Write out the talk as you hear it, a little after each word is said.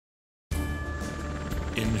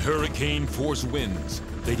In hurricane-force winds,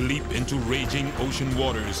 they leap into raging ocean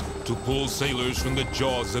waters to pull sailors from the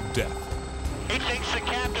jaws of death. He thinks the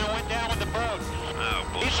captain went down with the boat.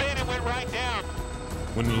 Oh, he said it went right down.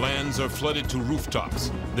 When lands are flooded to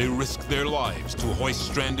rooftops, they risk their lives to hoist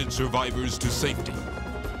stranded survivors to safety.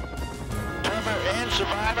 Trevor and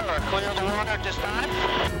Survivor are clear of the water at this time.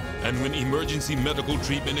 And when emergency medical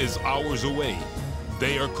treatment is hours away,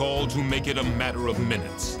 they are called to make it a matter of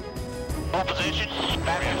minutes. Hold position,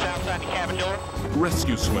 batteries outside the cabin door.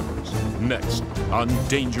 Rescue swimmers, next on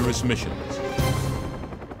Dangerous Missions.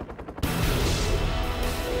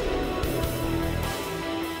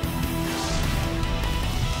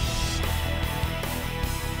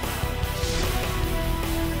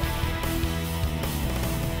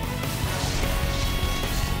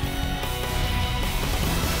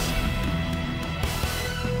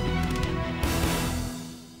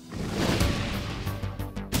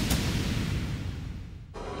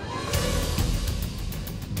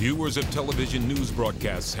 Viewers of television news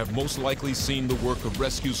broadcasts have most likely seen the work of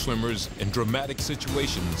rescue swimmers in dramatic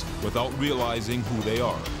situations without realizing who they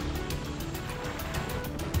are.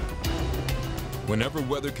 Whenever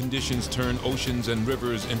weather conditions turn oceans and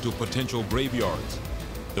rivers into potential graveyards,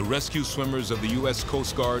 the rescue swimmers of the U.S.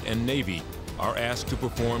 Coast Guard and Navy are asked to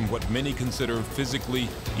perform what many consider physically,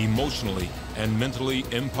 emotionally, and mentally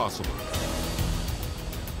impossible.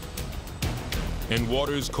 In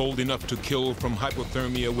waters cold enough to kill from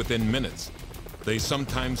hypothermia within minutes, they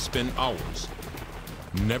sometimes spend hours,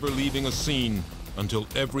 never leaving a scene until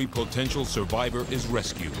every potential survivor is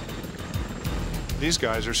rescued. These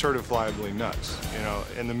guys are certifiably nuts. You know,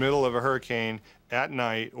 in the middle of a hurricane, at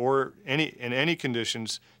night, or in any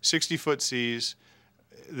conditions, 60-foot seas,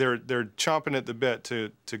 they're chomping at the bit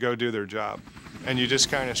to go do their job. And you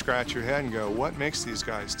just kind of scratch your head and go, what makes these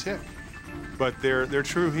guys tick? But they're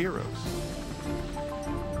true heroes.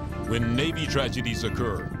 When Navy tragedies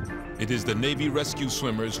occur, it is the Navy rescue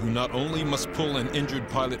swimmers who not only must pull an injured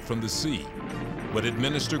pilot from the sea, but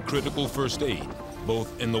administer critical first aid,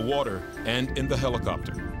 both in the water and in the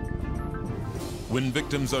helicopter. When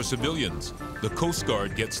victims are civilians, the Coast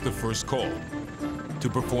Guard gets the first call to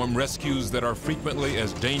perform rescues that are frequently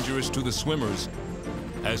as dangerous to the swimmers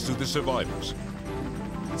as to the survivors.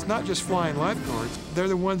 It's not just flying lifeguards. They're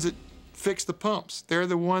the ones that fix the pumps. They're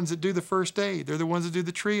the ones that do the first aid. They're the ones that do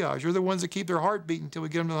the triage. They're the ones that keep their heart beating until we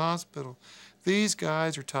get them to the hospital. These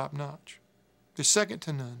guys are top notch. They're second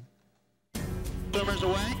to none. Swimmer's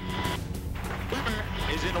away. Swimmer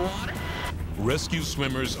is in the water. Rescue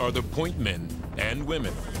swimmers are the point men and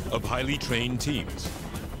women of highly trained teams.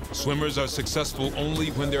 Swimmers are successful only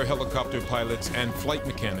when their helicopter pilots and flight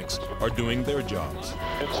mechanics are doing their jobs.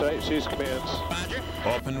 Insight, seize commands. Roger.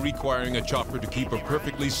 Often requiring a chopper to keep a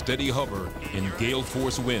perfectly steady hover in gale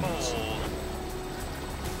force winds.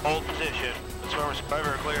 Hold position. The swimmer's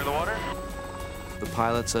survivor clear of the water. The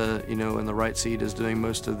pilot's, you know, in the right seat is doing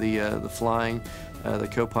most of the flying. The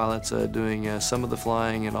co-pilot's doing some of the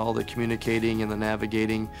flying and all the communicating and the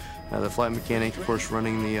navigating. The flight mechanic, of course,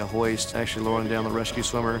 running the hoist, actually lowering down the rescue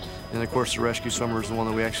swimmer. And of course, the rescue swimmer is the one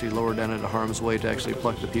that we actually lower down into harm's way to actually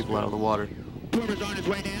pluck the people out of the water. Swimmer's on his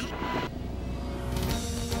way down.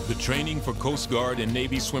 The training for Coast Guard and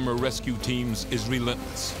Navy swimmer rescue teams is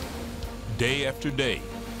relentless. Day after day,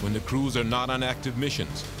 when the crews are not on active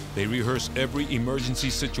missions, they rehearse every emergency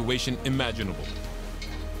situation imaginable.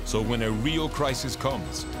 So when a real crisis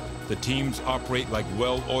comes, the teams operate like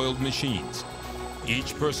well-oiled machines,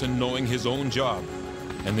 each person knowing his own job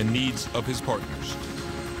and the needs of his partners.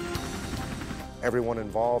 Everyone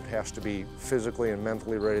involved has to be physically and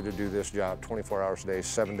mentally ready to do this job 24 hours a day,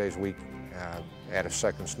 7 days a week, at a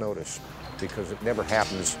second's notice, because it never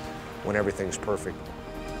happens when everything's perfect.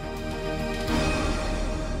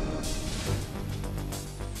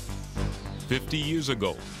 "50 years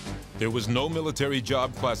ago, there was no military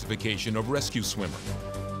job classification of rescue swimmer.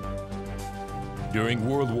 During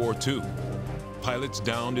World War II, pilots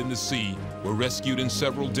downed in the sea were rescued in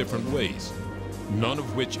several different ways, none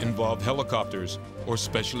of which involved helicopters or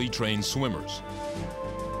specially trained swimmers.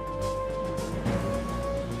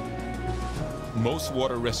 Most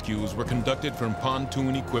water rescues were conducted from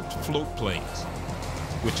pontoon-equipped float planes,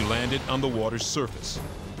 which landed on the water's surface.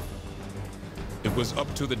 It was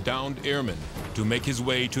up to the downed airman to make his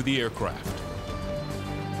way to the aircraft.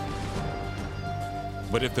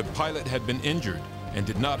 But if the pilot had been injured and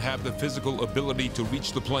did not have the physical ability to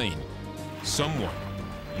reach the plane, someone,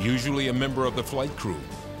 usually a member of the flight crew,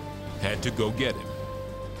 had to go get him.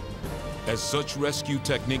 As such rescue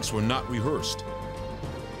techniques were not rehearsed,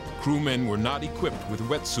 crewmen were not equipped with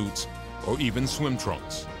wetsuits or even swim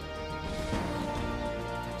trunks.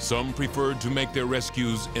 Some preferred to make their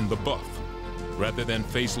rescues in the buff, rather than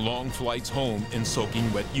face long flights home in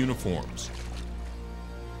soaking wet uniforms.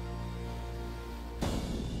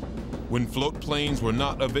 When float planes were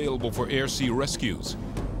not available for air-sea rescues,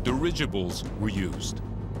 dirigibles were used.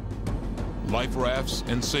 Life rafts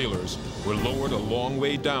and sailors were lowered a long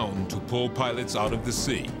way down to pull pilots out of the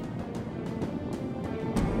sea.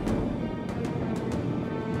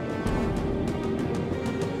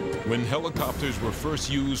 When helicopters were first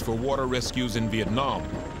used for water rescues in Vietnam,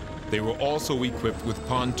 they were also equipped with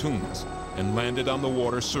pontoons and landed on the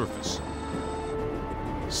water surface.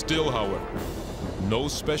 Still, however, no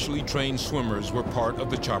specially trained swimmers were part of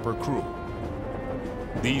the chopper crew.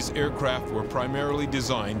 These aircraft were primarily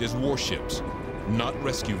designed as warships, not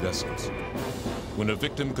rescue vessels. When a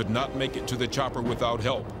victim could not make it to the chopper without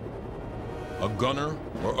help, a gunner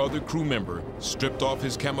or other crew member stripped off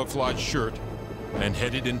his camouflage shirt and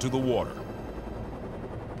headed into the water.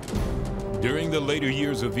 During the later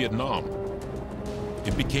years of Vietnam,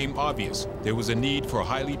 it became obvious there was a need for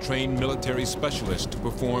highly trained military specialists to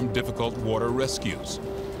perform difficult water rescues.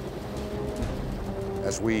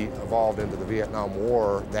 As we evolved into the Vietnam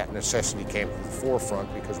War, that necessity came to the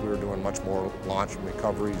forefront because we were doing much more launch and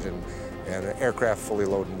recoveries and aircraft fully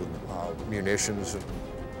loaded with munitions.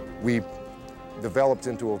 We developed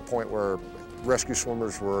into a point where rescue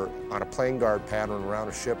swimmers were on a plane guard pattern around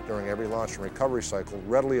a ship during every launch and recovery cycle,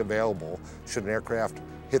 readily available. Should an aircraft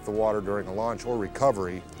hit the water during a launch or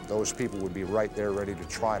recovery, those people would be right there ready to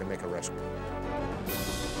try to make a rescue.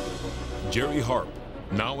 Jerry Harp,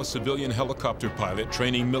 now a civilian helicopter pilot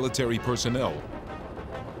training military personnel,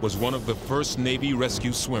 was one of the first Navy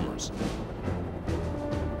rescue swimmers.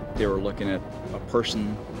 They were looking at a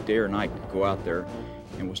person day or night go out there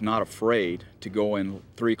and was not afraid to go in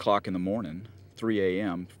 3 o'clock in the morning, 3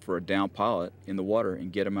 a.m. for a down pilot in the water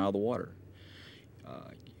and get him out of the water.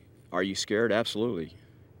 Are you scared? Absolutely.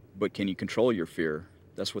 But can you control your fear?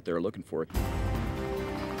 That's what they're looking for.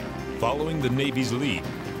 Following the Navy's lead,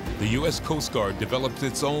 the U.S. Coast Guard developed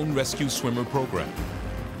its own rescue swimmer program.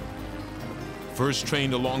 First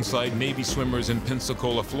trained alongside Navy swimmers in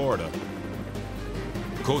Pensacola, Florida,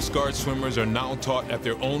 Coast Guard swimmers are now taught at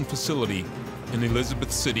their own facility in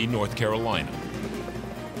Elizabeth City, North Carolina.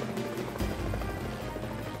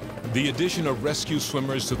 The addition of rescue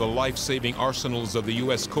swimmers to the life-saving arsenals of the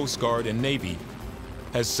U.S. Coast Guard and Navy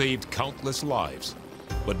has saved countless lives,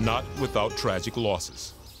 but not without tragic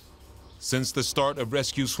losses. Since the start of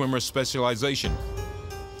rescue swimmer specialization,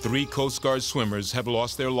 3 Coast Guard swimmers have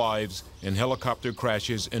lost their lives in helicopter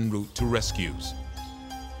crashes en route to rescues.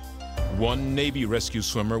 1 Navy rescue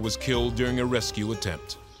swimmer was killed during a rescue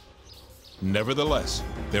attempt. Nevertheless,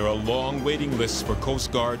 there are long waiting lists for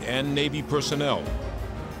Coast Guard and Navy personnel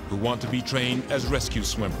who want to be trained as rescue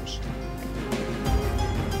swimmers.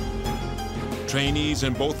 Trainees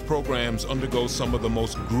in both programs undergo some of the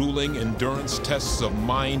most grueling endurance tests of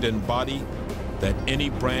mind and body that any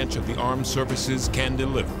branch of the armed services can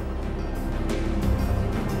deliver.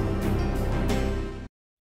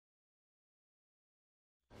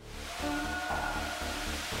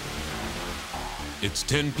 It's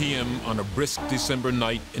 10 p.m. on a brisk December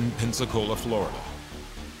night in Pensacola, Florida.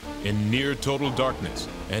 In near total darkness,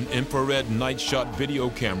 an infrared night shot video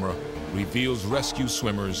camera reveals rescue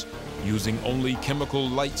swimmers using only chemical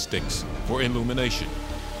light sticks for illumination,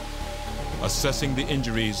 assessing the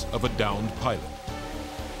injuries of a downed pilot,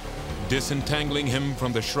 disentangling him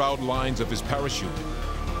from the shroud lines of his parachute,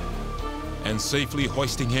 and safely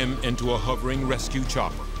hoisting him into a hovering rescue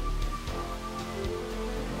chopper.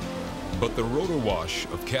 But the rotor wash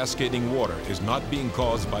of cascading water is not being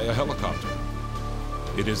caused by a helicopter.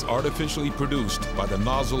 It is artificially produced by the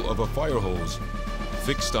nozzle of a fire hose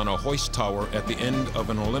fixed on a hoist tower at the end of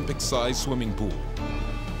an Olympic-sized swimming pool.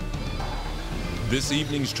 This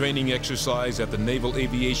evening's training exercise at the Naval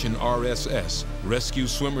Aviation RSS Rescue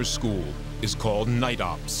Swimmers School is called Night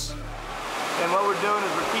Ops. And what we're doing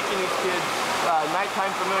is we're teaching these kids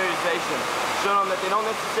nighttime familiarization, showing them that they don't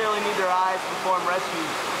necessarily need their eyes to perform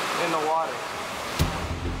rescues in the water.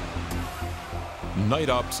 Night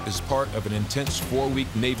Ops is part of an intense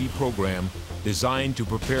 4-week Navy program designed to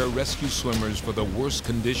prepare rescue swimmers for the worst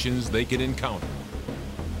conditions they could encounter.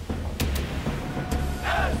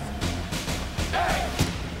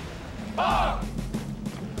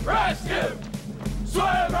 Rescue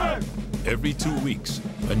Swimmer! Every 2 weeks,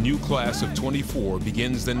 a new class of 24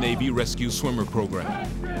 begins the Navy Rescue Swimmer program.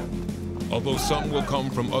 Although some will come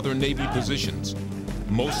from other Navy positions,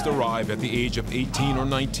 most arrive at the age of 18 or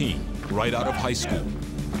 19, right out of high school.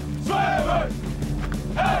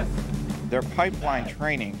 Their pipeline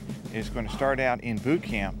training is going to start out in boot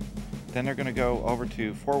camp Then they're going to go over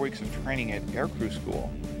to 4 weeks of training at aircrew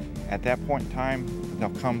school. At that point in time, they'll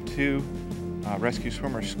come to rescue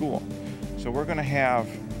swimmer school. So we're going to have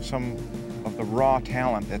some of the raw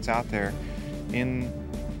talent that's out there in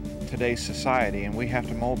today's society, and we have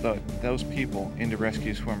to mold those people into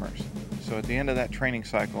rescue swimmers. So at the end of that training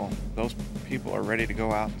cycle, those people are ready to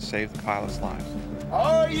go out and save the pilots' lives.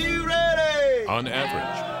 Are you ready? On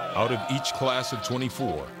average, out of each class of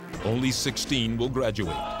 24, only 16 will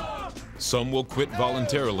graduate. Some will quit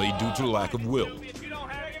voluntarily due to lack of will.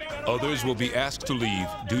 Others will be asked to leave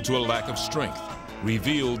due to a lack of strength,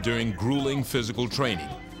 revealed during grueling physical training,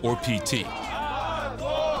 or PT.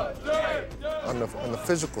 On the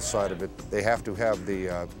physical side of it, they have to have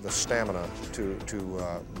the stamina to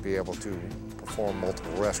be able to perform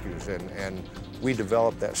multiple rescues, and we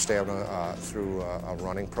develop that stamina through a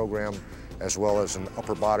running program, as well as an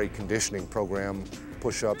upper body conditioning program,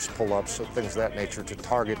 push-ups, pull-ups, things of that nature, to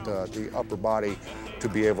target the upper body to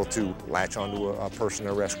be able to latch onto a person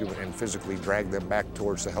they're rescuing and physically drag them back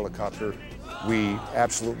towards the helicopter. We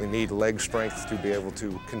absolutely need leg strength to be able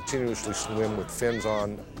to continuously swim with fins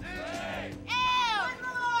on.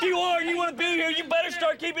 If you are and you want to be here, you better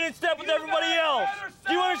start keeping in step with everybody else.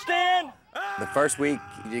 Do you understand? The first week,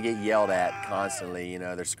 you get yelled at constantly. You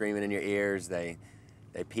know, they're screaming in your ears. They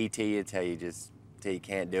PT you till you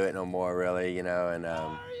can't do it no more, really. You know, and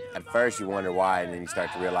at first you wonder why, and then you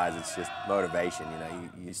start to realize it's just motivation. You know,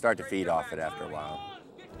 you start to feed off it after a while.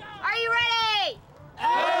 Are you ready?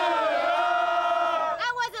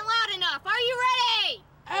 That wasn't loud enough. Are you ready?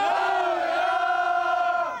 Down!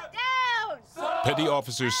 Petty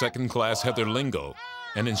Officer Second Class Heather Lingo,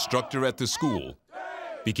 an instructor at the school,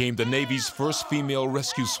 became the Navy's first female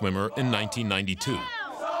rescue swimmer in 1992.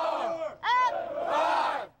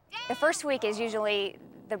 The first week is usually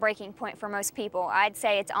the breaking point for most people. I'd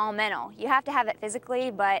say it's all mental. You have to have it physically,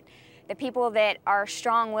 but the people that are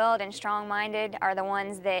strong-willed and strong-minded are the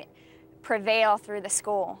ones that prevail through the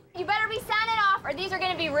school. You better be signing off or these are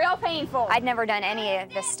going to be real painful. I'd never done any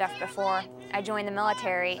of this stuff before. I joined the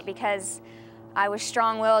military because I was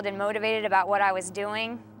strong-willed and motivated about what I was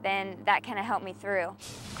doing. Then that kind of helped me through.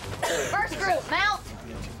 First group, mount,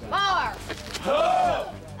 bar.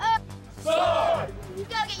 Up. You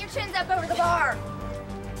gotta get your chins up over the bar.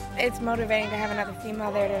 It's motivating to have another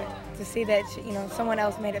female there to see that, you know, someone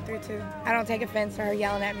else made it through too. I don't take offense to her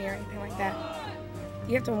yelling at me or anything like that.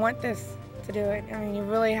 You have to want this to do it. I mean, you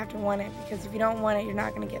really have to want it, because if you don't want it, you're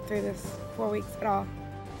not going to get through this 4 weeks at all.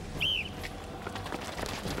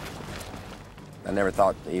 I never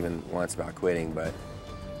thought even once about quitting, but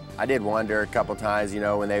I did wonder a couple times, you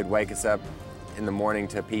know, when they would wake us up in the morning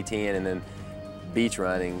to PTing, and then beach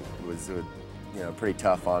running was, you know, pretty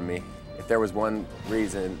tough on me. If there was one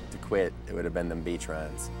reason to quit, it would have been them beach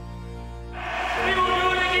runs. We will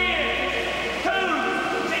do it again. 2,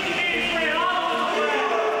 take your hands straight all the way.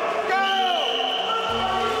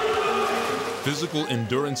 Go! Physical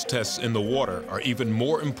endurance tests in the water are even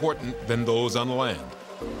more important than those on land.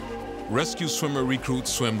 Rescue swimmer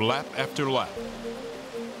recruits swim lap after lap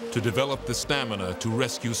to develop the stamina to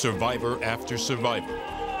rescue survivor after survivor.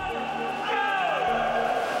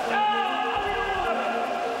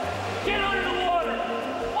 Get under the water.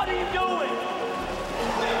 What are you doing?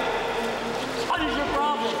 What is your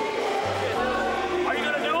problem? Are you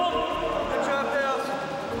going to do them? Good job, Dales.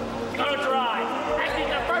 Gonna try. That is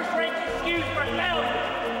the first-rate excuse for failure.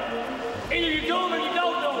 Either you do them or you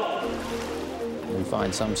don't do them. We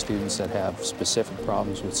find some students that have specific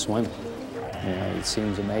problems with swimming. You know, it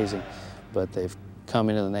seems amazing, but they've come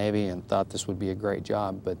into the Navy and thought this would be a great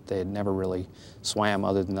job, but they had never really swam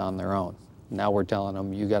other than on their own. Now we're telling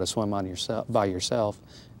them, you got to swim on by yourself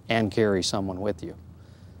and carry someone with you.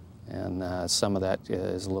 And some of that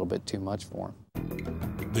is a little bit too much for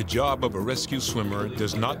them. The job of a rescue swimmer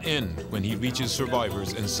does not end when he reaches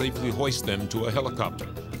survivors and safely hoists them to a helicopter.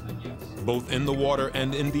 Both in the water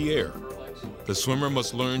and in the air, the swimmer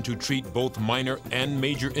must learn to treat both minor and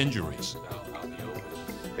major injuries.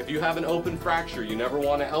 If you have an open fracture, you never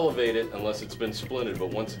want to elevate it unless it's been splinted, but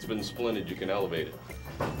once it's been splinted, you can elevate it.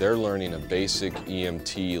 They're learning a basic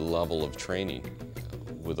EMT level of training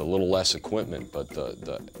with a little less equipment, but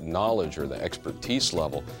the knowledge or the expertise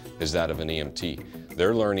level is that of an EMT.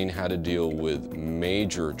 They're learning how to deal with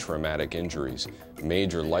major traumatic injuries,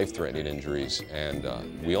 major life-threatening injuries, and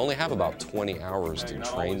we only have about 20 hours to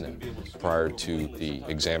train them prior to the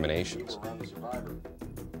examinations.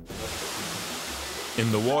 In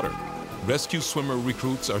the water, rescue swimmer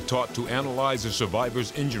recruits are taught to analyze a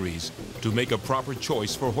survivor's injuries to make a proper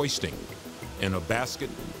choice for hoisting, in a basket,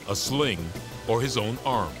 a sling, or his own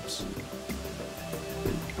arms.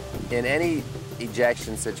 In any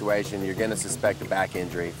ejection situation, you're going to suspect a back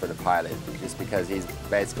injury for the pilot just because he's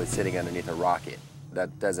basically sitting underneath a rocket.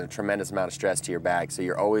 That does a tremendous amount of stress to your back, so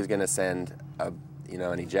you're always going to send a,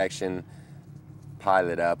 an ejection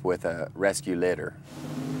pilot up with a rescue litter.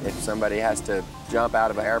 If somebody has to jump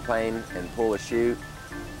out of an airplane and pull a chute,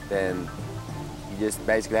 then you just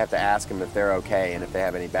basically have to ask them if they're okay and if they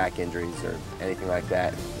have any back injuries or anything like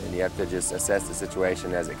that. And you have to just assess the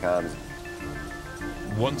situation as it comes.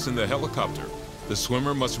 Once in the helicopter, the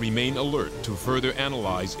swimmer must remain alert to further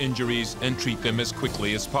analyze injuries and treat them as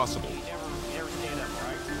quickly as possible.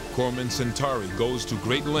 Corpsman Centauri goes to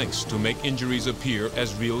great lengths to make injuries appear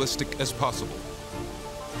as realistic as possible.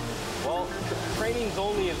 Well, training's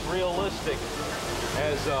only as realistic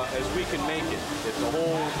as we can make it. It's a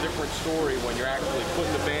whole different story when you're actually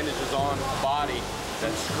putting the bandages on a body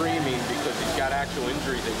that's screaming because he's got actual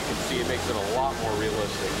injuries that you can see. It makes it a lot more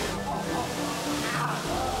realistic.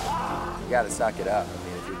 You got to suck it up. I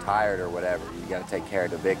mean, if you're tired or whatever, you got to take care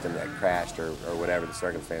of the victim that crashed or whatever the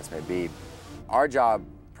circumstance may be. Our job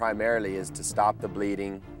primarily is to stop the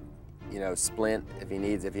bleeding, splint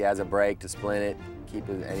if he has a break, to splint it, keep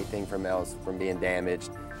anything from being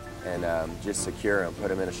damaged, and just secure him, put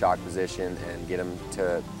him in a shock position, and get him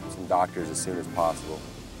to some doctors as soon as possible.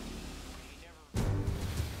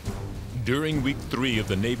 During week 3 of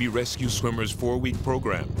the Navy Rescue Swimmers' 4-week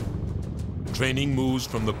program, training moves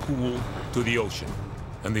from the pool to the ocean,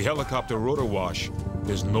 and the helicopter rotor wash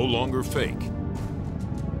is no longer fake.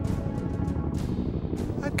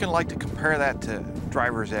 I'd kind of like to compare that to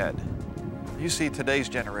driver's ed. You see today's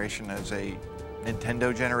generation as a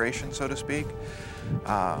Nintendo generation, so to speak.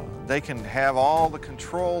 They can have all the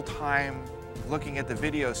control time looking at the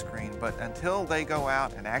video screen, but until they go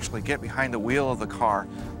out and actually get behind the wheel of the car,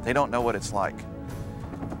 they don't know what it's like.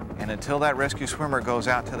 And until that rescue swimmer goes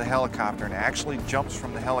out to the helicopter and actually jumps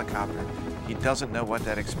from the helicopter, he doesn't know what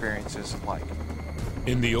that experience is like.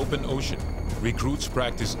 In the open ocean, recruits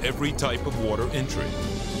practice every type of water entry.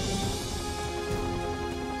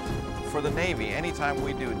 For the Navy, anytime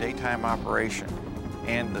we do a daytime operation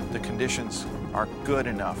and the conditions are good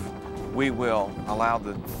enough, we will allow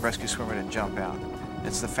the rescue swimmer to jump out.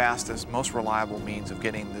 It's the fastest, most reliable means of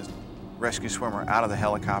getting the rescue swimmer out of the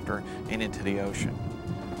helicopter and into the ocean.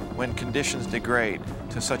 When conditions degrade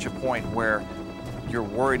to such a point where you're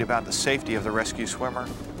worried about the safety of the rescue swimmer,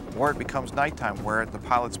 or it becomes nighttime where the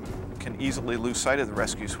pilots can easily lose sight of the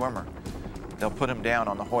rescue swimmer, they'll put him down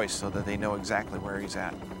on the hoist so that they know exactly where he's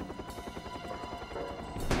at.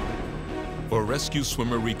 For rescue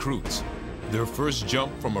swimmer recruits, their first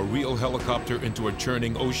jump from a real helicopter into a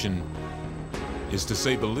churning ocean is, to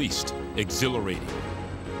say the least, exhilarating.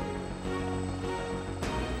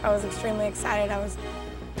 I was extremely excited. I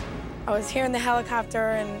was hearing the helicopter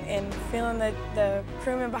and feeling the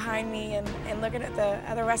crewman behind me and looking at the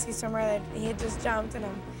other rescue swimmer that he had just jumped, and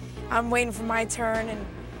I'm waiting for my turn, and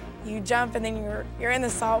you jump and then you're in the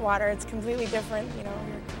salt water. It's completely different,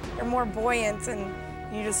 you're more buoyant and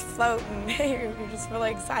you just float, and you're just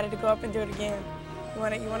really excited to go up and do it again. You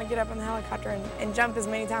want to get up on the helicopter and jump as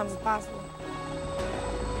many times as possible.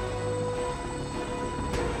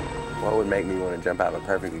 What would make me want to jump out of a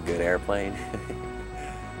perfectly good airplane?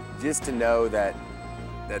 Just to know that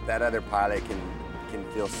other pilot can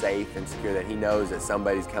feel safe and secure, that he knows that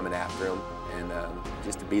somebody's coming after him, and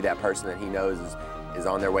just to be that person that he knows is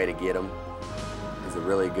on their way to get him is a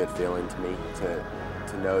really good feeling to me, to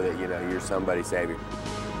know that you're somebody's savior.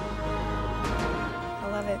 I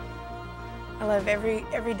love it. I love every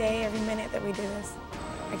day, every minute that we do this.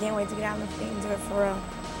 I can't wait to get out on the feet and do it for real.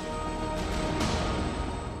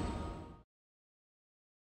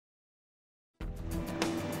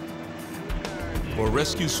 For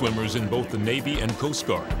rescue swimmers in both the Navy and Coast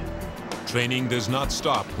Guard, training does not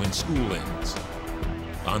stop when school ends.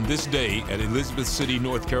 On this day at Elizabeth City,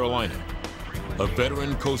 North Carolina, a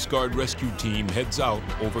veteran Coast Guard rescue team heads out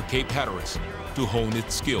over Cape Hatteras to hone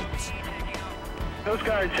its skills. Coast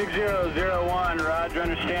Guard 6001, Roger,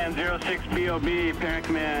 understand, 06 BOB, Parent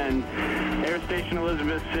Command, Air Station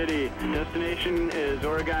Elizabeth City. Destination is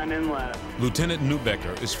Oregon Inlet. Lieutenant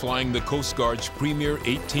Neubecker is flying the Coast Guard's premier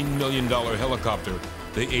 $18 million helicopter,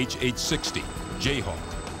 the HH-60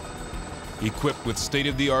 Jayhawk, equipped with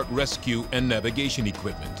state-of-the-art rescue and navigation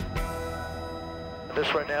equipment.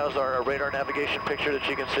 This right now is our radar navigation picture that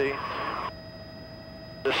you can see.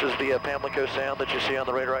 This is the Pamlico Sound that you see on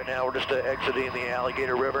the radar right now. We're just exiting the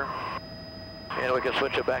Alligator River. And we can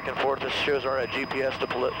switch it back and forth. This shows our GPS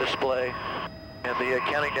display. And the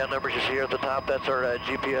counting down numbers you see here at the top, that's our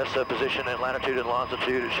GPS position and latitude and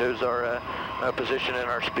longitude. It shows our position and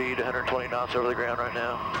our speed, 120 knots over the ground right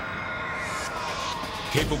now.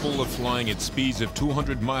 Capable of flying at speeds of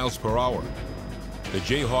 200 miles per hour, the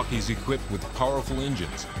Jayhawk is equipped with powerful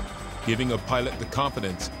engines, giving a pilot the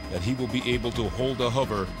confidence that he will be able to hold a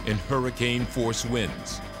hover in hurricane-force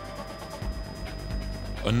winds.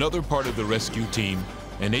 Another part of the rescue team,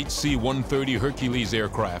 an HC-130 Hercules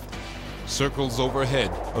aircraft, circles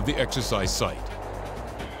overhead of the exercise site.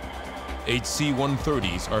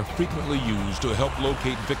 HC-130s are frequently used to help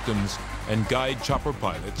locate victims and guide chopper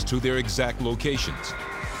pilots to their exact locations.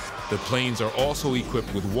 The planes are also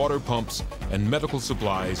equipped with water pumps and medical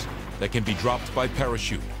supplies that can be dropped by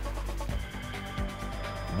parachute.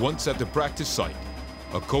 Once at the practice site,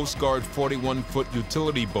 a Coast Guard 41-foot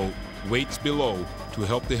utility boat waits below to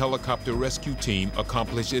help the helicopter rescue team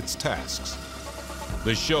accomplish its tasks.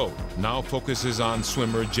 The show now focuses on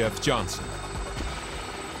swimmer Jeff Johnson.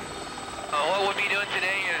 What we'll be doing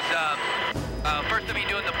today is, first we'll be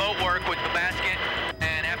doing the boat work with the basket,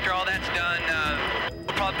 and after all that's done,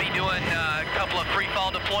 we'll probably be doing a couple of free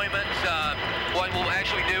fall deployments. What we'll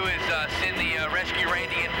actually do is send the rescue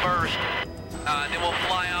Randy in first, then we'll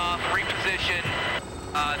fly off, reposition,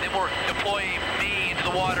 then we'll deploy me into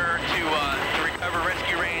the water to recover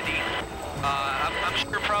rescue Randy. I'm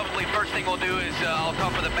sure probably first thing we'll do is I'll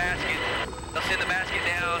call for the basket. They'll send the basket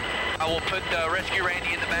down. I will put rescue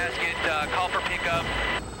Randy in the basket, call for pickup.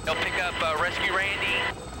 They'll pick up rescue Randy.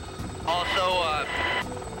 Also,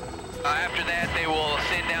 after that, they will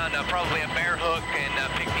send down probably a bear hook and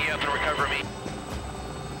pick me up and recover me.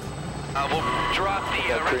 We'll drop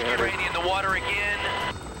the rescue Randy in the water again.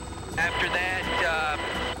 After that,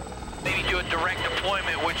 maybe do a direct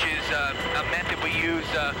deployment, which is a method we use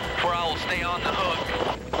where I will stay on the hook.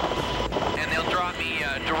 And they'll drop me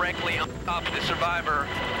directly on top of the survivor,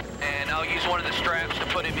 and I'll use one of the straps to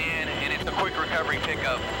put him in, and it's a quick recovery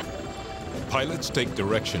pickup. Pilots take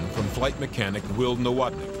direction from flight mechanic Will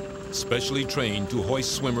Nowotnik, specially trained to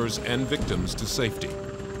hoist swimmers and victims to safety.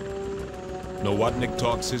 Nowotnik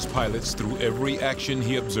talks his pilots through every action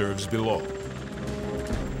he observes below.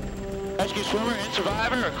 Rescue swimmer and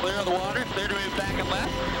survivor are clear of the water, clear to move back and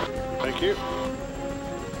left. Thank you.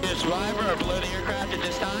 The survivor are below the aircraft at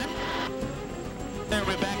this time. Clear to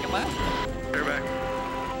move back and left. Clear back.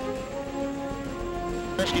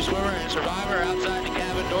 Rescue swimmer and survivor outside the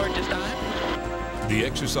cabin door at this time. The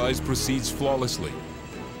exercise proceeds flawlessly,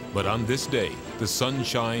 but on this day, the sun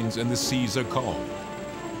shines and the seas are calm.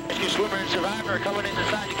 Rescue swimmer and survivor are coming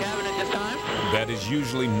inside the cabin at this time. That is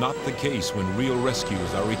usually not the case when real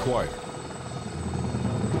rescues are required.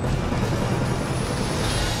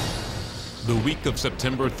 The week of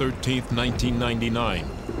September 13th, 1999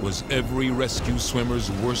 was every rescue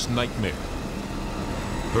swimmer's worst nightmare.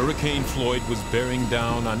 Hurricane Floyd was bearing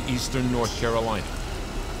down on eastern North Carolina.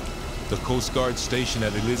 The Coast Guard station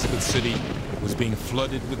at Elizabeth City was being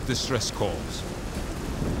flooded with distress calls.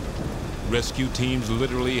 Rescue teams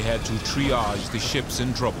literally had to triage the ships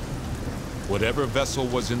in trouble. Whatever vessel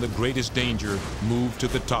was in the greatest danger moved to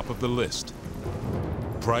the top of the list.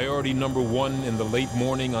 Priority number one in the late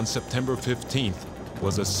morning on September 15th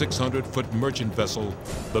was a 600-foot merchant vessel,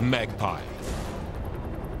 the Magpie.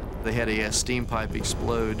 They had a steam pipe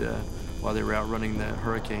explode while they were out running the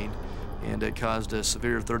hurricane, and it caused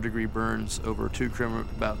severe third-degree burns over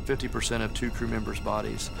about 50% of 2 crew members'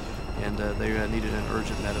 bodies, and they needed an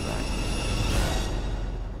urgent medevac.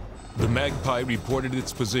 The Magpie reported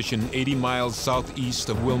its position 80 miles southeast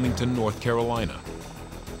of Wilmington, North Carolina.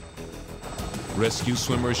 Rescue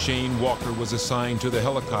swimmer Shane Walker was assigned to the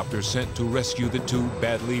helicopter sent to rescue the 2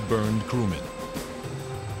 badly burned crewmen.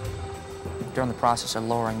 During the process of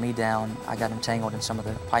lowering me down, I got entangled in some of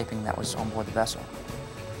the piping that was on board the vessel.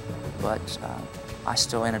 But I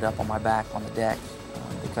still ended up on my back on the deck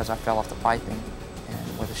because I fell off the piping,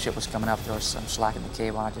 and where the ship was coming up, there was some slack in the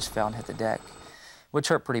cable, and I just fell and hit the deck, which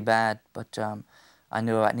hurt pretty bad, but I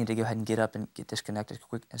knew I needed to go ahead and get up and get disconnected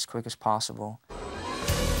as quick as possible.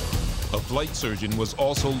 A flight surgeon was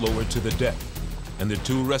also lowered to the deck, and the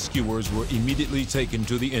 2 rescuers were immediately taken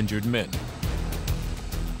to the injured men.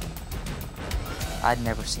 I'd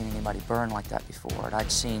never seen anybody burn like that before.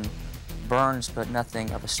 I'd seen burns, but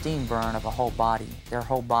nothing of a steam burn of a whole body. Their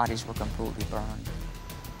whole bodies were completely burned.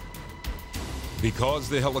 Because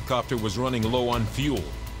the helicopter was running low on fuel,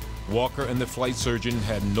 Walker and the flight surgeon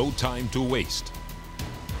had no time to waste.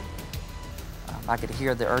 I could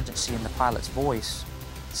hear the urgency in the pilot's voice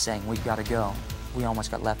saying, "We've got to go." We almost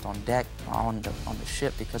got left on deck, on the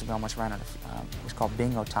ship, because we almost ran out of, it was called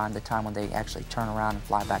bingo time, the time when they actually turn around and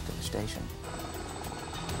fly back to the station.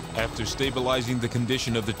 After stabilizing the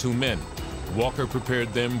condition of the 2 men, Walker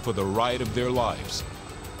prepared them for the ride of their lives.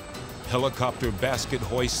 Helicopter basket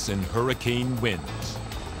hoists in hurricane winds.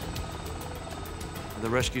 The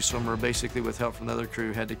rescue swimmer, basically with help from the other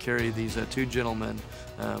crew, had to carry these two gentlemen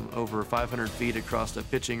over 500 feet across a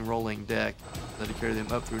pitching rolling deck. They had to carry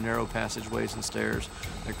them up through narrow passageways and stairs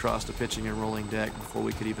across the pitching and rolling deck before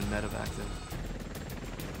we could even medevac them.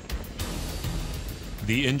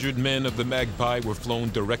 The injured men of the Magpie were flown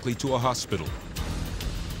directly to a hospital.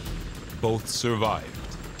 Both survived.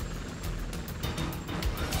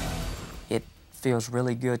 It feels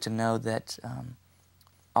really good to know that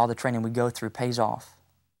all the training we go through pays off.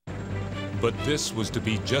 But this was to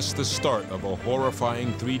be just the start of a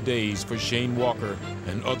horrifying 3 days for Shane Walker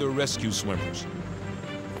and other rescue swimmers.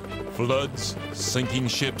 Floods, sinking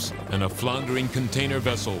ships, and a floundering container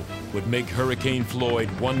vessel would make Hurricane Floyd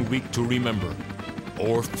 1 week to remember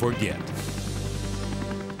or forget.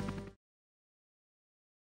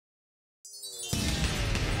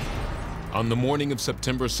 On the morning of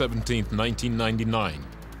September 17, 1999,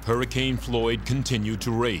 Hurricane Floyd continued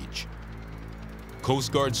to rage.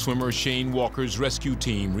 Coast Guard swimmer Shane Walker's rescue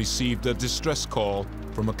team received a distress call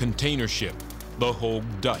from a container ship, the Hogue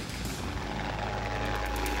Dyke.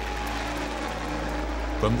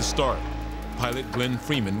 From the start, pilot Glenn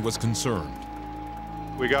Freeman was concerned.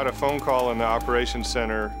 We got a phone call in the operations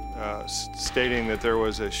center stating that there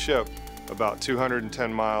was a ship about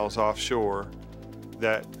 210 miles offshore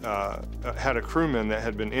that had a crewman that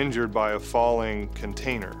had been injured by a falling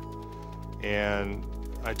container. And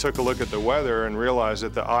I took a look at the weather and realized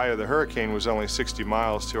that the eye of the hurricane was only 60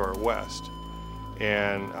 miles to our west.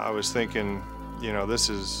 And I was thinking, you know, this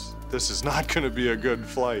is not going to be a good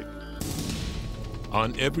flight.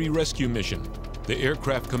 On every rescue mission, the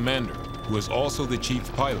aircraft commander, who is also the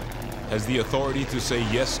chief pilot, has the authority to say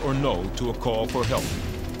yes or no to a call for help.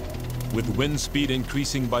 With wind speed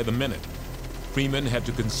increasing by the minute, Freeman had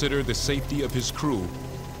to consider the safety of his crew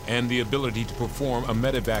and the ability to perform a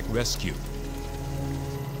medevac rescue.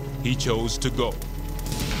 He chose to go.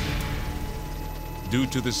 Due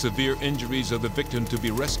to the severe injuries of the victim to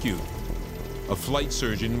be rescued, a flight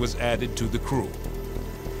surgeon was added to the crew.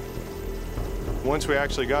 Once we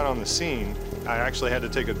actually got on the scene, I actually had to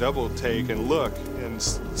take a double take and look and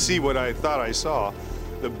see what I thought I saw.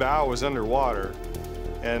 The bow was underwater,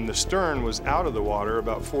 and the stern was out of the water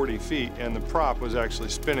about 40 feet, and the prop was actually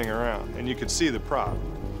spinning around, and you could see the prop.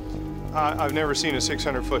 I've never seen a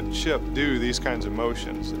 600-foot ship do these kinds of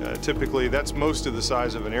motions. Typically, that's most of the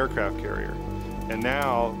size of an aircraft carrier. And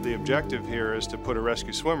now the objective here is to put a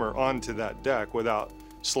rescue swimmer onto that deck without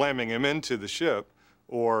slamming him into the ship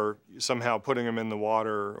or somehow putting him in the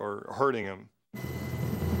water or hurting him.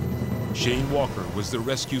 Shane Walker was the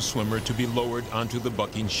rescue swimmer to be lowered onto the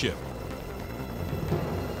bucking ship.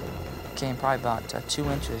 Came probably about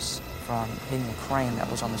 2 inches from hitting the crane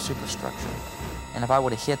that was on the superstructure. And if I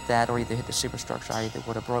would have hit that or either hit the superstructure, I either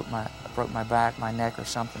would have broke my back, my neck, or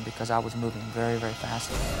something, because I was moving very, very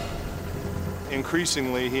fast.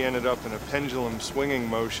 Increasingly, he ended up in a pendulum swinging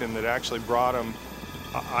motion that actually brought him.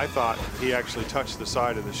 I thought he actually touched the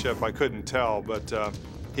side of the ship. I couldn't tell, but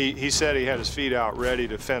he said he had his feet out ready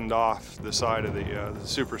to fend off the side of the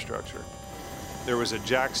superstructure. There was a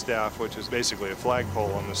jackstaff, which is basically a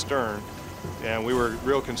flagpole on the stern, and we were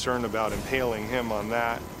real concerned about impaling him on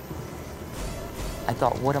that. I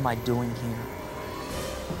thought, what am I doing here?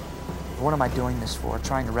 What am I doing this for?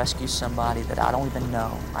 Trying to rescue somebody that I don't even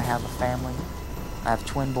know. I have a family. I have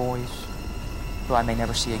twin boys who I may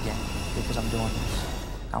never see again because I'm doing this.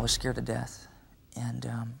 I was scared to death, and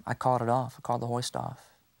I called it off. I called the hoist off.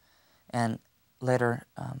 And later,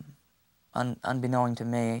 unbeknown to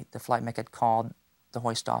me, the flight mech had called the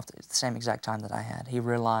hoist off at the same exact time that I had. He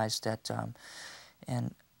realized that,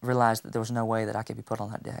 there was no way that I could be put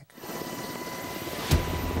on that deck.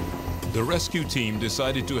 The rescue team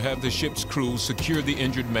decided to have the ship's crew secure the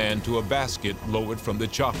injured man to a basket lowered from the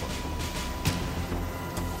chopper.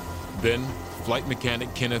 Then, flight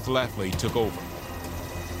mechanic Kenneth Lafley took over.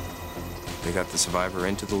 They got the survivor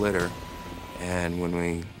into the litter, and when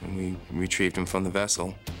we retrieved him from the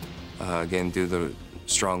vessel, again, due to the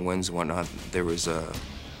strong winds and whatnot, there was a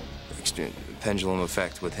pendulum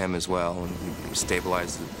effect with him as well, and we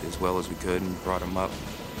stabilized it as well as we could and brought him up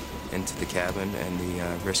into the cabin, and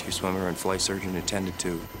the rescue swimmer and flight surgeon attended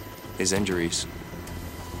to his injuries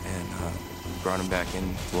and brought him back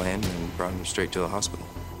in to land and brought him straight to the hospital.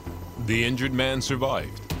 The injured man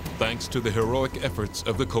survived, thanks to the heroic efforts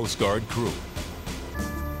of the Coast Guard crew.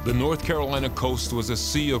 The North Carolina coast was a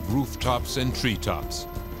sea of rooftops and treetops.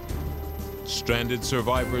 Stranded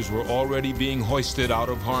survivors were already being hoisted out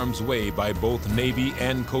of harm's way by both Navy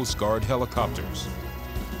and Coast Guard helicopters.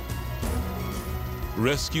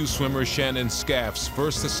 Rescue swimmer Shannon Scaff's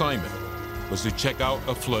first assignment was to check out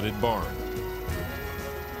a flooded barn.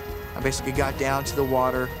 basically got down to the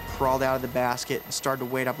water, crawled out of the basket, and started to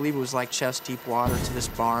wade. I believe it was like chest-deep water to this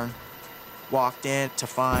barn. Walked in to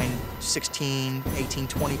find 16, 18,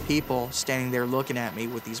 20 people standing there looking at me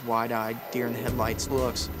with these wide-eyed, deer-in-the-headlights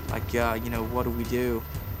looks. Like, you know, what do we do?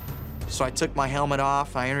 So I took my helmet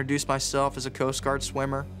off. I introduced myself as a Coast Guard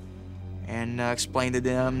swimmer and explained to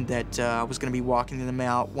them that I was going to be walking them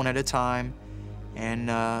out one at a time and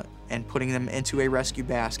putting them into a rescue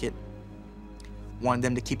basket. Wanted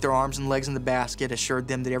them to keep their arms and legs in the basket, assured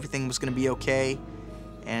them that everything was going to be okay,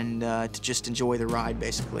 and to just enjoy the ride,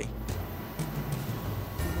 basically.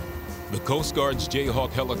 The Coast Guard's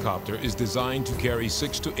Jayhawk helicopter is designed to carry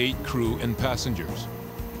 6 to 8 crew and passengers.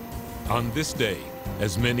 On this day,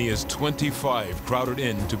 as many as 25 crowded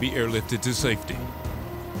in to be airlifted to safety.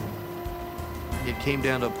 It came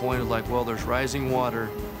down to a point of like, well, there's rising water.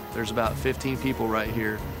 There's about 15 people right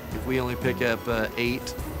here. If we only pick up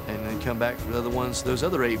 8 and then come back for the other ones, those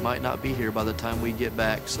other 8 might not be here by the time we get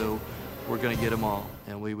back, so we're going to get them all.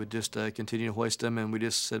 And we would just continue to hoist them, and we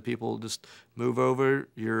just said, people, just move over.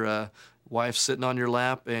 Your wife's sitting on your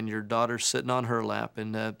lap, and your daughter's sitting on her lap,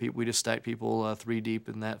 and we just stacked people 3 deep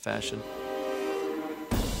in that fashion.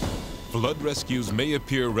 Flood rescues may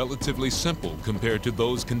appear relatively simple compared to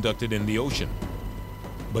those conducted in the ocean,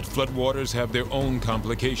 but floodwaters have their own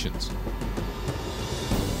complications.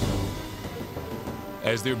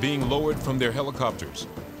 As they're being lowered from their helicopters,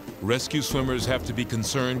 rescue swimmers have to be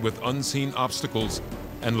concerned with unseen obstacles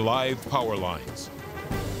and live power lines.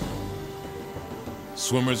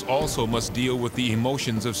 Swimmers also must deal with the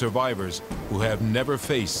emotions of survivors who have never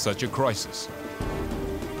faced such a crisis.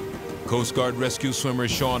 Coast Guard rescue swimmer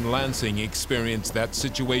Sean Lansing experienced that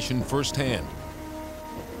situation firsthand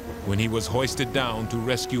when he was hoisted down to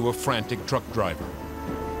rescue a frantic truck driver.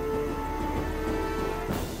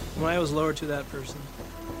 When I was lowered to that person,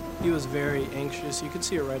 he was very anxious. You could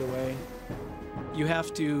see it right away. You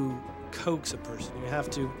have to coax a person. You have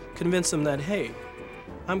to convince them that, hey,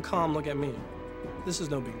 I'm calm, look at me. This is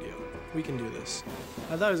no big deal. We can do this.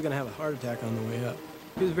 I thought he was going to have a heart attack on the way up.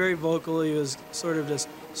 He was very vocal. He was sort of just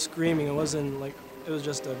screaming. It wasn't like, it was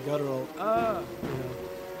just a guttural, ah, you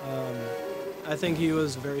know. I think he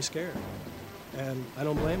was very scared, and I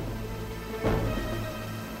don't blame him.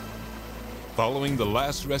 Following the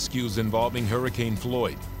last rescues involving Hurricane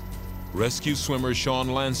Floyd, rescue swimmer Sean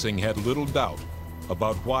Lansing had little doubt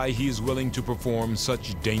about why he is willing to perform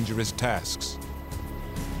such dangerous tasks.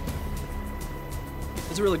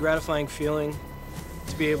 It's a really gratifying feeling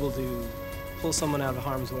to be able to pull someone out of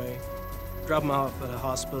harm's way, drop them off at a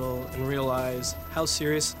hospital, and realize how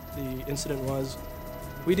serious the incident was.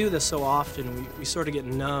 We do this so often, we sort of get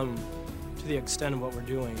numb to the extent of what we're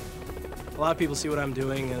doing. A lot of people see what I'm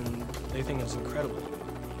doing and they think it's incredible.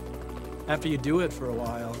 After you do it for a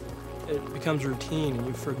while, it becomes routine and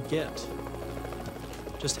you forget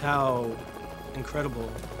just how incredible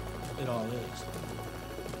it all is.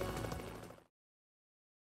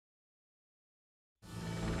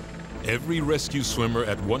 Every rescue swimmer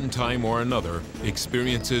at one time or another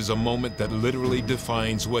experiences a moment that literally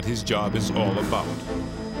defines what his job is all about.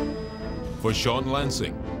 For Sean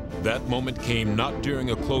Lansing, that moment came not during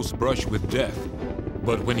a close brush with death,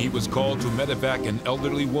 but when he was called to medevac an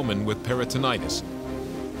elderly woman with peritonitis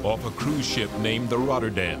off a cruise ship named the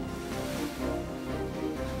Rotterdam.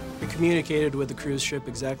 We communicated with the cruise ship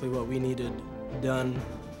exactly what we needed done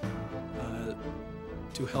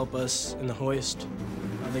to help us in the hoist.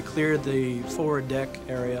 They cleared the forward deck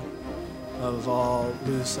area of all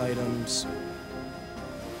loose items.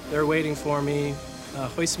 They're waiting for me,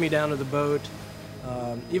 hoisted me down to the boat.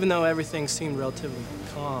 Even though everything seemed relatively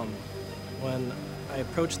calm, when I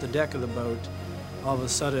approached the deck of the boat, all of a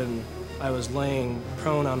sudden I was laying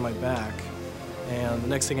prone on my back, and the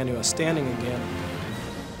next thing I knew I was standing again.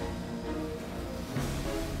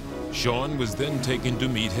 Sean was then taken to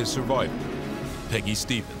meet his survivor, Peggy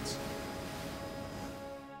Stevens.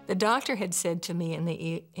 The doctor had said to me in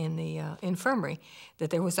the infirmary that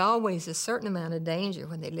there was always a certain amount of danger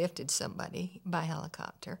when they lifted somebody by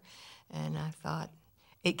helicopter. And I thought,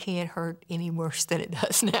 it can't hurt any worse than it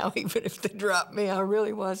does now, even if they dropped me. I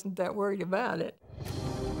really wasn't that worried about it.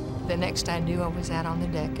 The next I knew, I was out on the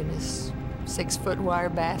deck in this 6-foot wire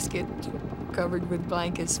basket covered with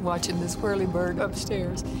blankets, watching this whirlybird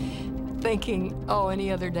upstairs, thinking, oh,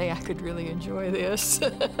 any other day I could really enjoy this.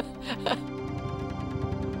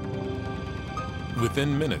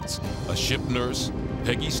 Within minutes, a ship nurse,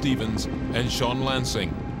 Peggy Stevens, and Sean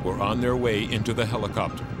Lansing were on their way into the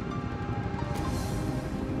helicopter.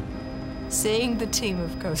 Seeing the team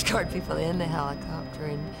of Coast Guard people in the helicopter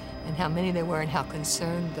and how many there were and how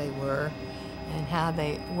concerned they were and how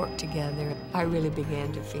they worked together, I really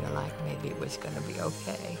began to feel like maybe it was going to be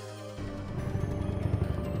okay.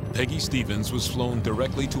 Peggy Stevens was flown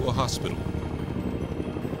directly to a hospital.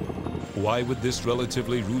 Why would this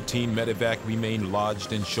relatively routine medevac remain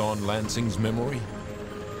lodged in Sean Lansing's memory?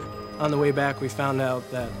 On the way back, we found out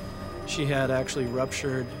that she had actually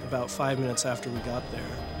ruptured about 5 minutes after we got there.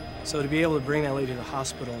 So to be able to bring that lady to the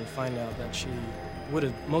hospital and find out that she would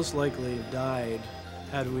have most likely died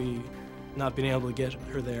had we not been able to get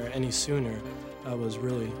her there any sooner was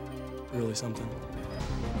really, really something.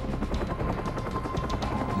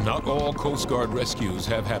 Not all Coast Guard rescues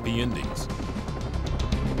have happy endings.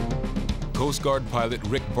 Coast Guard pilot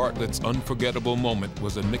Rick Bartlett's unforgettable moment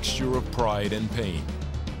was a mixture of pride and pain.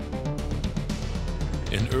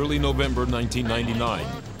 In early November 1999,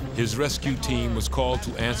 his rescue team was called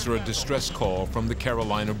to answer a distress call from the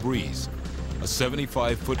Carolina Breeze, a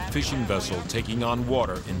 75-foot fishing vessel taking on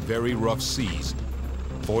water in very rough seas,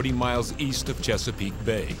 40 miles east of Chesapeake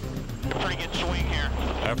Bay. Pretty good swing here.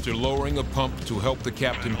 After lowering a pump to help the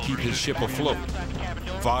captain keep his ship afloat,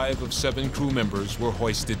 5 of 7 crew members were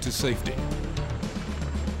hoisted to safety.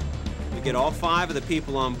 We get all 5 of the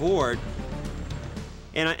people on board,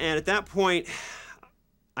 and at that point,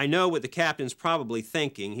 I know what the captain's probably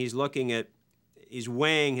thinking. He's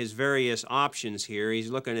weighing his various options here. He's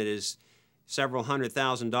looking at his several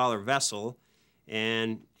 $100,000 vessel,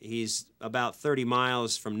 and he's about 30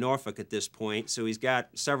 miles from Norfolk at this point, so he's got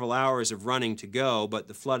several hours of running to go, but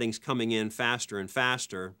the flooding's coming in faster and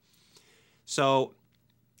faster. So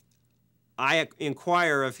I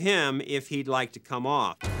inquire of him if he'd like to come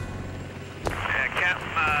off. Captain,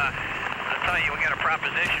 I'll tell you, we got a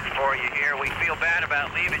proposition for you here. We feel bad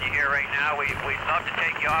about leaving you here right now. We'd love to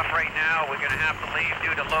take you off right now. We're going to have to leave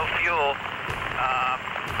due to low fuel.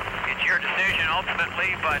 It's your decision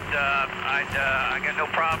ultimately, but I got no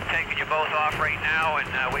problem taking you both off right now, and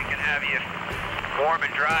we can have you warm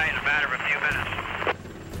and dry in a matter of a few minutes.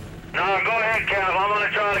 No, go ahead, Cap. I'm going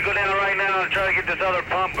to try to go down right now and try to get this other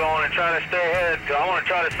pump going and try to stay ahead. I want to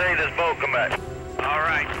try to save this boat come back. All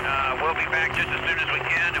right. We'll be back just as soon as we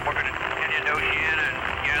can, and we're going to continue to Ocean and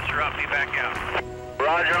gas her up, be back out.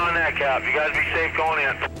 Roger on that, Cap. You guys be safe going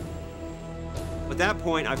in. At that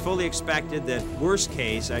point, I fully expected that, worst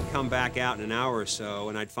case, I'd come back out in an hour or so,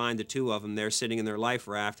 and I'd find the 2 of them there sitting in their life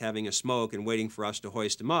raft having a smoke and waiting for us to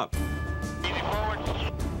hoist them up.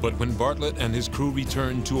 But when Bartlett and his crew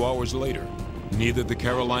returned 2 hours later, neither the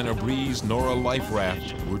Carolina Breeze nor a life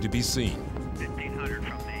raft were to be seen.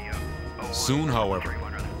 Soon, however,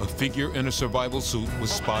 a figure in a survival suit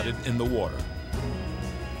was spotted in the water.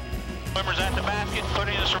 Swimmers at the basket,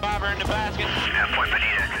 putting the survivor in the basket.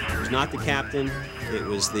 It was not the captain, it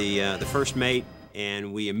was the first mate,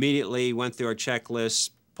 and we immediately went through our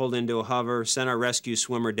checklist, pulled into a hover, sent our rescue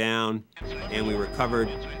swimmer down, and we recovered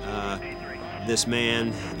this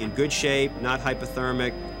man in good shape, not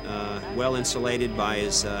hypothermic, well insulated by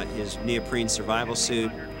his neoprene survival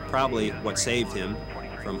suit, probably what saved him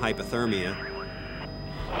from hypothermia.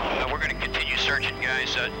 We're going to continue searching,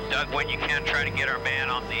 guys. Doug, when you can, try to get our man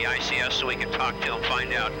on the ICS so we can talk to him,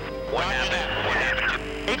 find out what happened to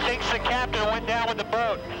him. He thinks the captain went down with the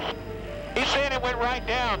boat. He's saying it went right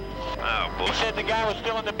down. Oh, boy. He said the guy was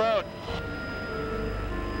still in the boat.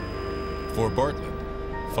 For Bartlett,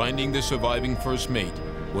 finding the surviving first mate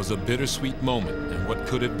was a bittersweet moment and what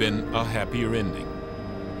could have been a happier ending.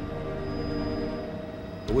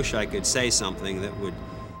 I wish I could say something that would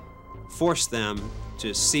force them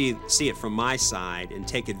to see it from my side and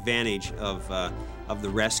take advantage of the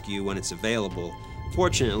rescue when it's available.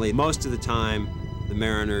 Fortunately, most of the time, the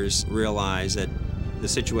mariners realize that the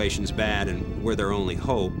situation's bad and we're their only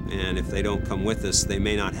hope, and if they don't come with us, they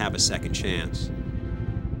may not have a second chance.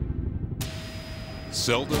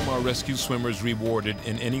 Seldom are rescue swimmers rewarded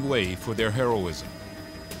in any way for their heroism.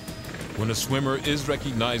 When a swimmer is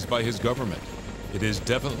recognized by his government, it is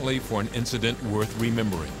definitely for an incident worth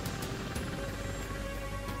remembering.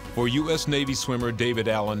 For U.S. Navy swimmer David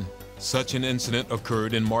Allen, such an incident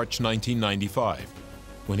occurred in March 1995,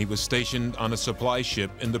 when he was stationed on a supply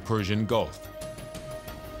ship in the Persian Gulf.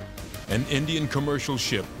 An Indian commercial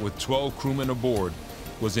ship with 12 crewmen aboard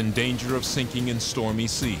was in danger of sinking in stormy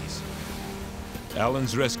seas.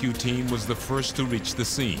 Allen's rescue team was the first to reach the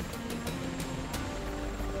scene.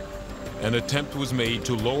 An attempt was made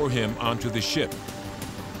to lower him onto the ship,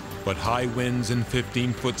 but high winds and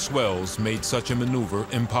 15-foot swells made such a maneuver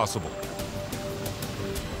impossible.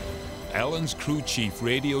 Allen's crew chief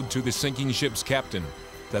radioed to the sinking ship's captain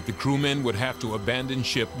that the crewmen would have to abandon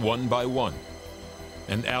ship one by one,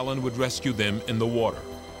 and Allen would rescue them in the water.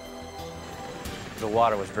 The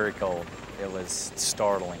water was very cold. It was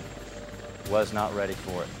startling. Was not ready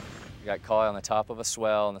for it. I got caught on the top of a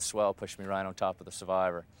swell, and the swell pushed me right on top of the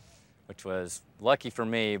survivor, which was lucky for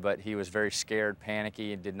me, but he was very scared,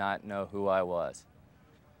 panicky, and did not know who I was.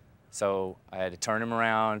 So I had to turn him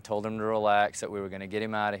around, told him to relax, that we were going to get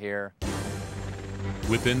him out of here.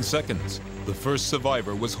 Within seconds, the first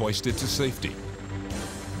survivor was hoisted to safety.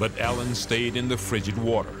 But Alan stayed in the frigid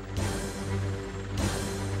water.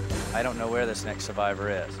 I don't know where this next survivor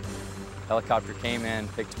is. Helicopter came in,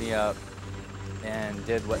 picked me up, and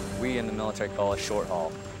did what we in the military call a short haul,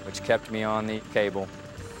 which kept me on the cable.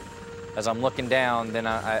 As I'm looking down, then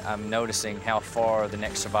I'm noticing how far the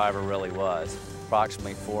next survivor really was,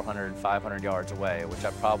 approximately 400, 500 yards away, which I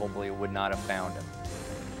probably would not have found him.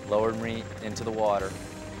 Lowered me into the water,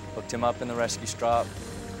 hooked him up in the rescue strop,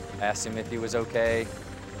 asked him if he was okay,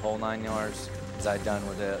 the whole 9 yards, as I'd done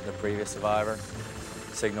with the previous survivor.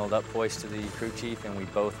 Signaled up hoist to the crew chief, and we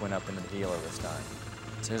both went up into the helo this time.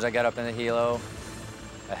 As soon as I got up in the helo,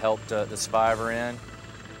 I helped the survivor in,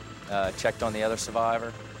 checked on the other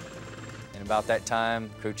survivor, and about that time,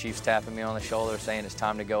 crew chief's tapping me on the shoulder saying it's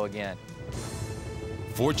time to go again.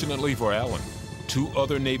 Fortunately for Alan, 2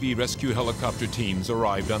 other Navy rescue helicopter teams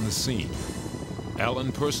arrived on the scene.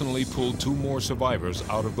 Alan personally pulled 2 more survivors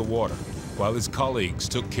out of the water, while his colleagues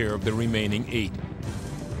took care of the remaining 8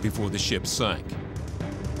 before the ship sank.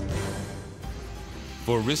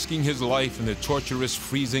 For risking his life in the torturous,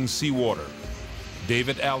 freezing seawater,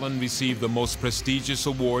 David Allen received the most prestigious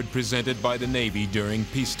award presented by the Navy during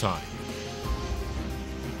peacetime.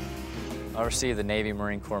 I received the Navy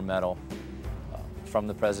Marine Corps Medal from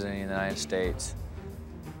the President of the United States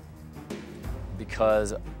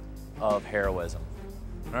because of heroism.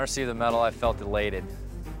 When I received the medal, I felt elated.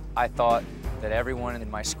 I thought that everyone in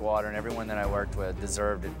my squadron, everyone that I worked with,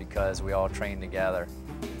 deserved it because we all trained together.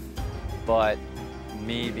 But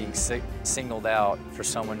me being singled out for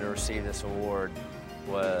someone to receive this award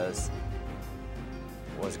was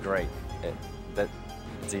great. It's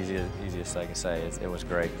the easiest I can say. It was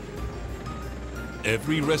great.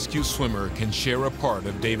 Every rescue swimmer can share a part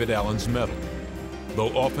of David Allen's medal.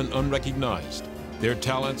 Though often unrecognized, their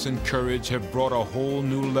talents and courage have brought a whole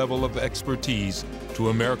new level of expertise to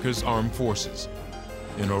America's armed forces,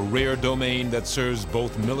 in a rare domain that serves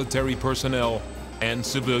both military personnel and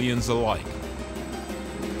civilians alike.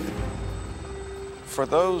 For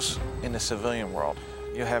those in the civilian world,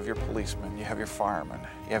 you have your policemen, you have your firemen,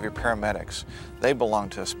 you have your paramedics. They belong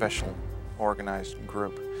to a special organized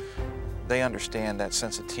group. They understand that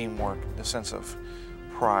sense of teamwork, the sense of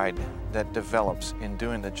pride that develops in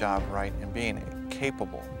doing the job right and being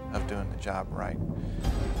capable of doing the job right.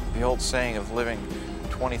 The old saying of living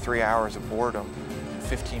 23 hours of boredom and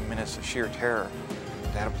 15 minutes of sheer terror,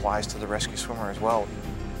 that applies to the rescue swimmer as well.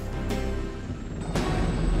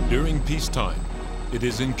 During peacetime, it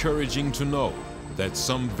is encouraging to know that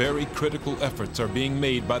some very critical efforts are being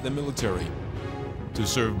made by the military to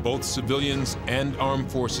serve both civilians and armed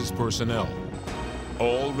forces personnel.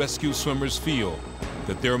 All rescue swimmers feel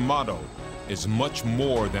that their motto is much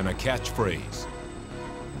more than a catchphrase.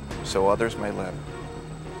 So others may live.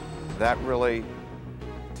 That really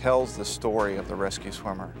tells the story of the rescue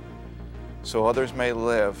swimmer. So others may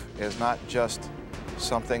live is not just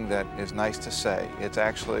something that is nice to say. It's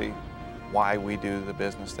actually why we do the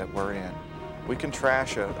business that we're in. We can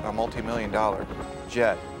trash a multi-million-dollar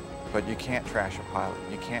jet, but you can't trash a pilot.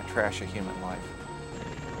 You can't trash a human life.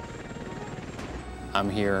 I'm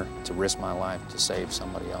here to risk my life to save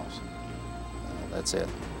somebody else. That's it.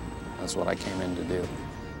 That's what I came in to do.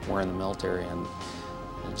 We're in the military, and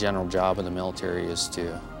the general job of the military is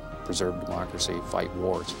to preserve democracy, fight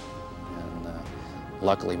wars. And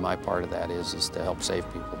luckily, my part of that is to help save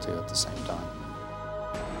people, too, at the same time.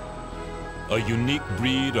 A unique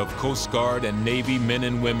breed of Coast Guard and Navy men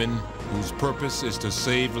and women whose purpose is to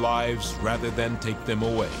save lives rather than take them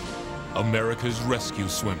away. America's rescue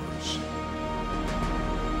swimmers.